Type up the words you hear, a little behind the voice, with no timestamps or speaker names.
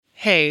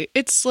Hey,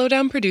 it's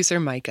Slowdown producer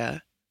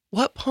Micah.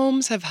 What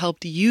poems have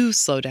helped you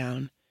slow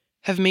down,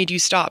 have made you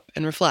stop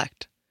and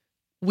reflect?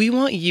 We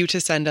want you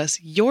to send us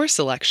your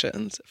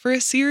selections for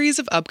a series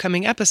of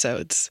upcoming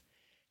episodes.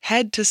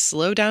 Head to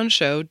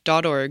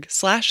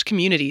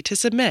slowdownshow.org/community to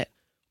submit,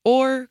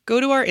 or go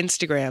to our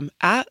Instagram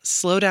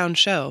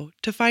 @slowdownshow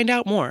to find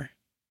out more.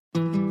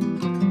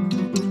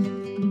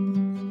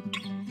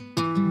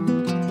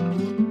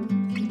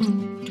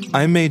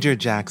 I'm Major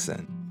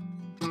Jackson,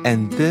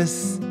 and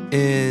this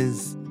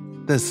is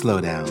The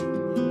Slowdown.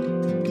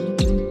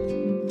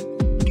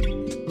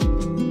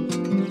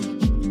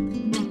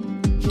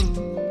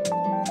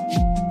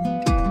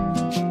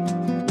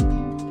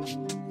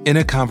 In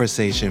a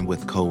conversation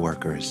with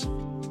coworkers,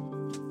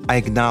 I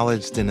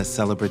acknowledged in a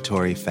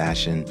celebratory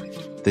fashion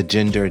the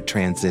gendered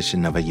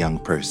transition of a young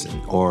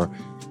person, or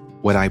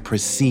what I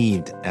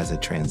perceived as a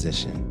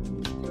transition.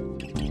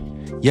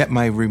 Yet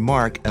my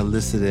remark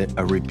elicited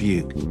a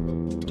rebuke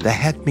that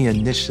had me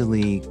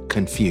initially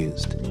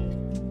confused.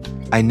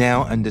 I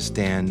now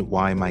understand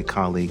why my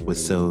colleague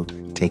was so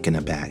taken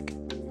aback.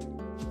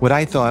 What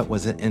I thought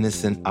was an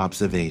innocent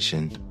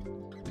observation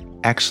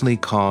actually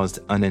caused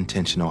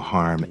unintentional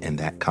harm in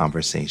that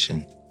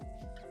conversation.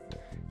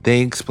 They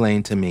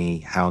explained to me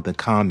how the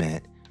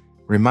comment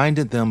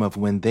reminded them of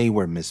when they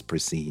were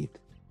misperceived.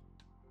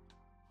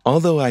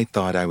 Although I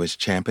thought I was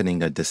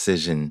championing a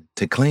decision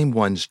to claim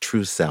one's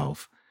true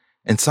self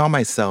and saw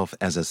myself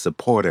as a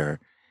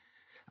supporter,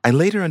 I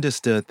later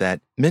understood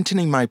that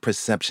mentioning my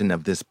perception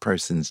of this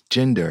person's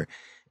gender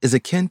is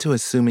akin to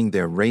assuming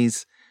their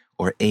race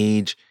or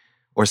age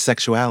or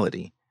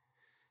sexuality.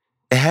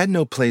 It had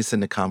no place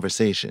in the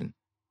conversation.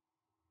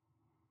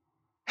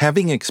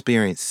 Having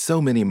experienced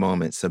so many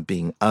moments of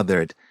being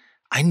othered,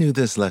 I knew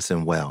this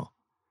lesson well.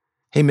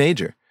 Hey,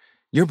 Major,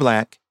 you're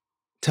Black.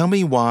 Tell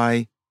me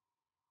why,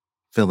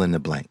 fill in the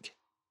blank.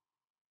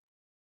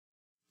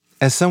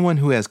 As someone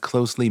who has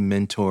closely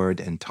mentored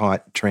and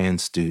taught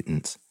trans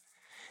students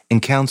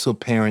and counseled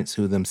parents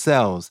who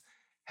themselves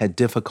had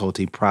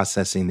difficulty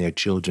processing their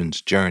children's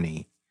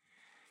journey,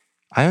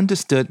 I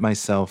understood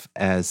myself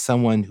as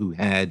someone who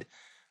had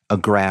a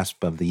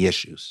grasp of the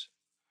issues.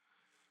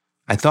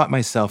 I thought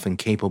myself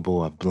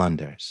incapable of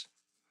blunders.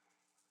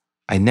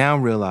 I now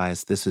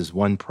realize this is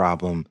one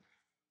problem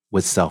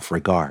with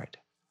self-regard.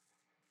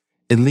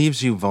 It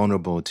leaves you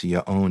vulnerable to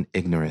your own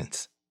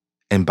ignorance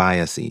and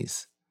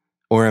biases,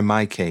 or in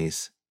my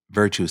case,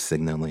 virtue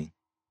signaling.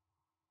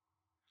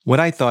 What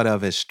I thought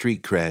of as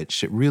street cred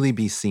should really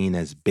be seen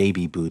as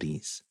baby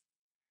booties.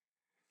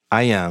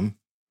 I am,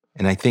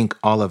 and I think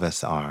all of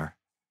us are,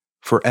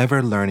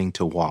 forever learning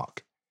to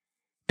walk,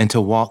 and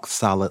to walk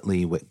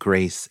solidly with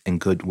grace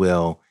and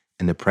goodwill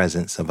in the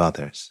presence of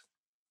others.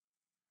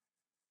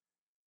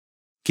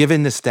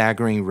 Given the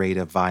staggering rate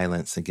of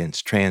violence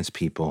against trans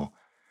people,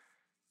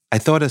 I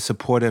thought a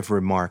supportive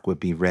remark would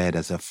be read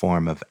as a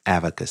form of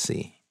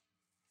advocacy.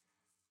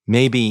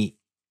 Maybe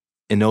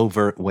an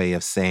overt way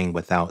of saying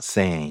without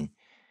saying,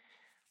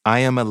 I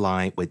am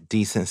aligned with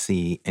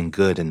decency and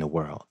good in the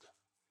world.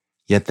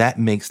 Yet that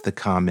makes the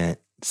comment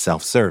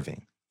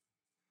self-serving.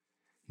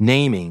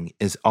 Naming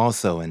is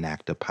also an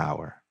act of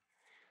power,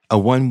 a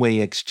one-way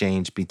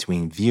exchange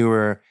between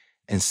viewer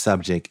and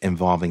subject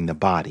involving the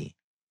body.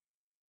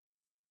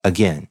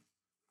 Again,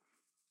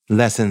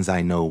 lessons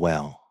I know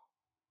well.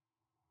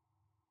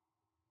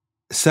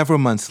 Several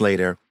months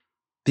later,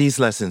 these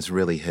lessons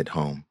really hit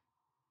home.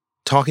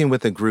 Talking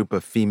with a group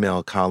of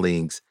female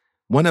colleagues,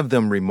 one of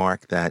them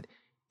remarked that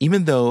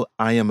even though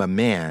I am a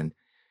man,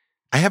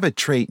 I have a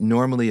trait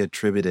normally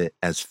attributed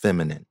as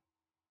feminine.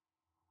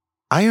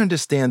 I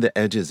understand the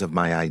edges of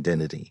my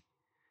identity.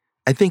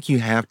 I think you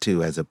have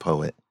to as a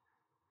poet.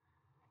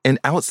 And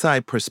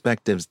outside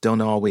perspectives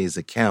don't always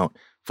account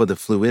for the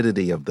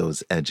fluidity of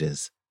those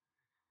edges.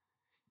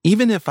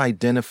 Even if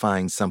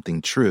identifying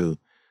something true,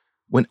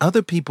 when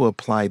other people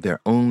apply their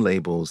own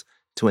labels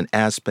to an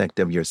aspect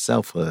of your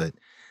selfhood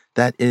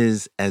that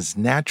is as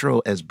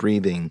natural as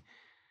breathing,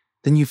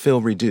 then you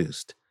feel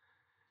reduced,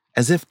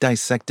 as if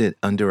dissected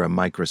under a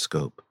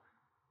microscope.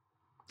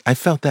 I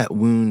felt that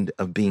wound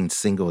of being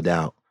singled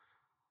out,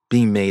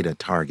 being made a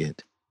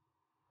target.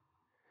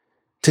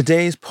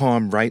 Today's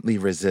poem rightly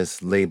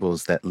resists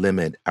labels that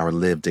limit our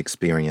lived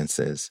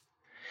experiences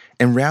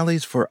and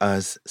rallies for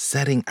us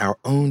setting our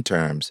own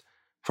terms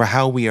for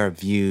how we are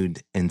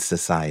viewed in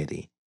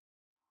society.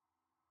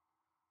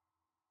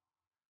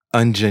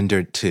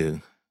 Ungendered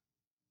 2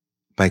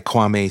 by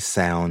Kwame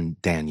Sound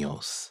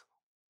Daniels.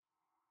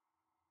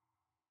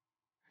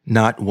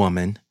 Not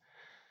woman,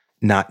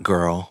 not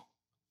girl,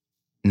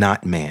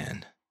 not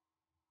man.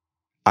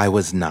 I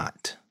was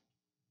not.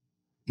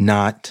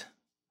 Not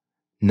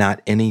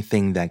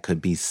anything that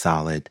could be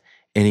solid,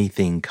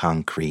 anything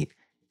concrete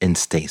in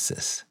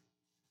stasis.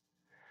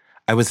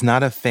 I was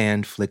not a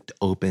fan flicked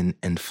open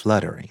and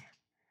fluttering,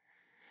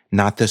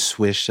 not the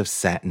swish of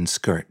satin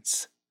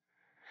skirts,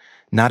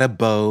 not a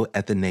bow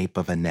at the nape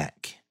of a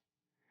neck,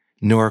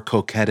 nor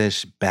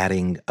coquettish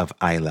batting of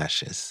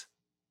eyelashes.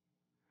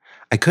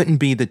 I couldn't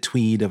be the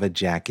tweed of a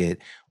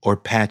jacket or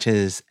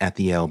patches at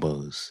the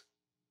elbows,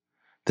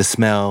 the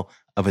smell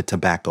of a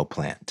tobacco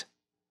plant,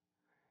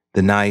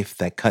 the knife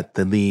that cut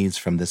the leaves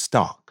from the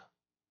stalk.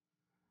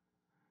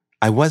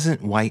 I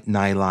wasn't white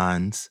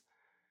nylons,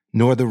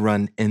 nor the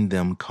run in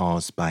them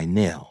caused by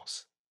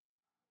nails.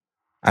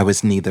 I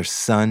was neither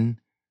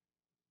sun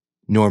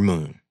nor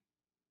moon.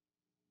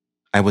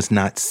 I was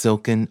not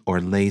silken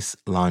or lace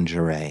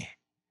lingerie.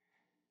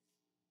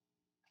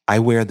 I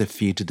wear the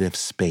fugitive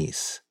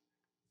space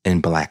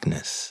in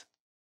blackness.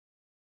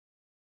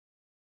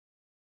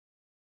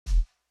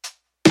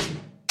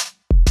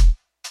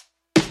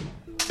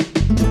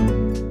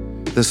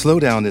 The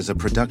Slowdown is a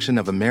production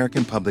of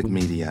American Public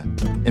Media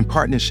in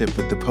partnership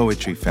with the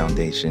Poetry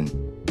Foundation.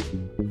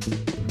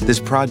 This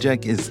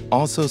project is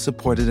also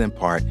supported in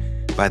part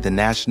by the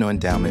National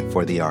Endowment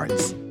for the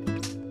Arts.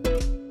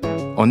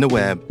 On the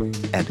web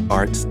at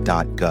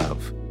arts.gov.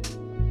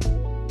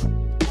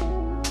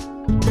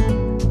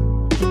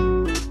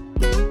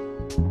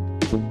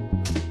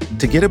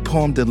 To get a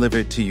poem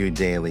delivered to you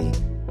daily,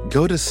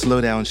 go to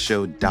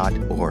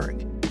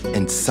slowdownshow.org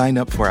and sign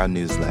up for our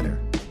newsletter.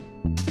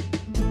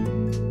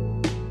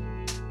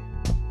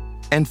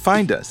 And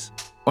find us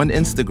on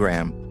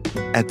Instagram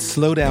at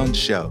Slowdown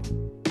Show.